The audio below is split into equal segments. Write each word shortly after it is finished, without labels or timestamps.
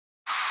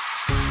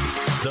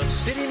The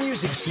City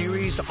Music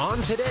Series on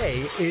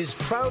Today is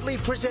proudly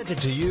presented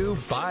to you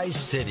by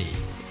City.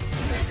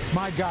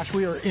 My gosh,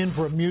 we are in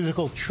for a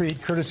musical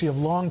treat, courtesy of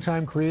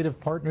longtime creative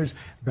partners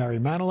Barry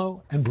Manilow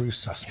and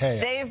Bruce Sussman.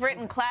 Hey. They've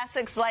written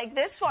classics like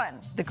this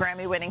one, the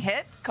Grammy-winning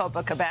hit,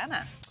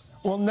 Copacabana.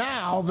 Well,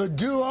 now the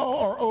duo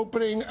are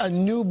opening a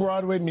new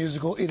Broadway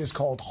musical. It is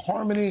called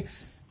Harmony.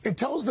 It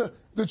tells the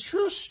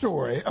true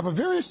story of a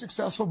very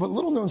successful but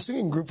little-known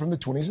singing group from the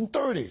 20s and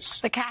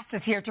 30s. The cast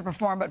is here to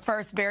perform, but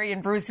first, Barry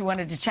and Bruce, who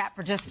wanted to chat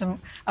for just a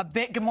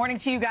bit. Good morning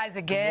to you guys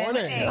again.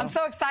 Good morning. I'm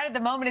so excited the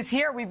moment is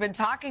here. We've been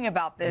talking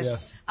about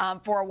this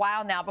for a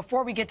while now.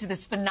 Before we get to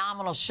this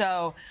phenomenal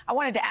show, I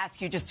wanted to ask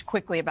you just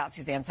quickly about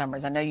Suzanne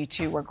Somers. I know you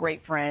two were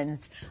great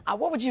friends.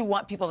 What would you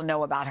want people to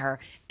know about her?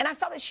 And I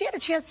saw that she had a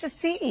chance to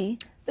see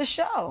the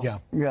show.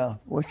 Yeah.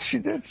 Well, she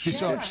did. She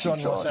saw it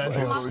in Los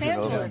Angeles. Los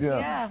Angeles,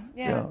 yeah.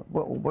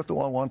 What do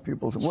I want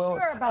people to... Well,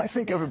 I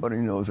think everybody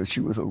knows that she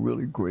was a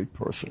really great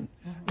person.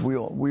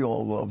 Mm-hmm. We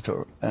all loved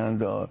her.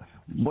 And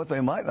what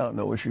they might not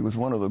know is she was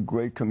one of the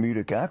great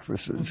comedic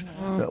actresses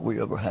that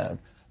we ever had.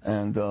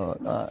 And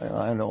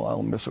I know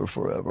I'll miss her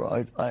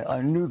forever.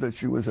 I knew that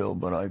she was ill,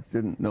 but I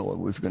didn't know it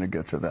was going to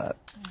get to that.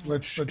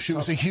 She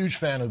was a huge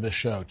fan of this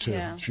show, too.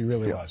 Yeah. She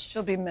really was.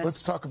 She'll be missed.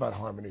 Let's talk about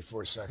Harmony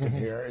for a second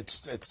here.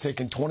 It's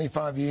taken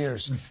 25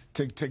 years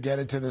to get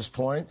it to this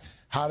point.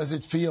 How does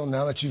it feel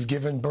now that you've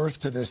given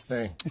birth to this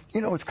thing? You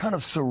know, it's kind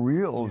of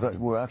surreal that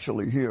we're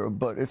actually here,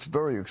 but it's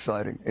very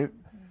exciting.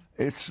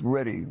 It's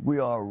ready. We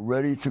are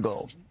ready to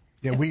go.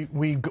 Yeah, we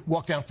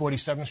walked down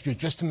 47th Street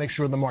just to make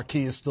sure the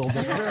marquee is still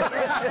there.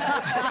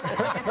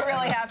 It's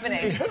really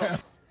happening.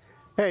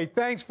 Hey,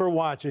 thanks for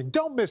watching.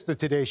 Don't miss the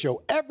Today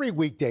Show every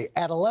weekday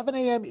at 11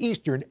 a.m.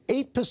 Eastern,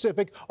 8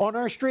 Pacific on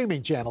our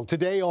streaming channel,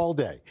 Today All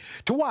Day.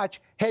 To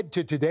watch, head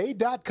to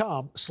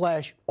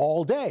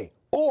today.com/allday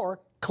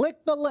or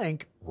click the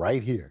link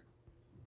right here.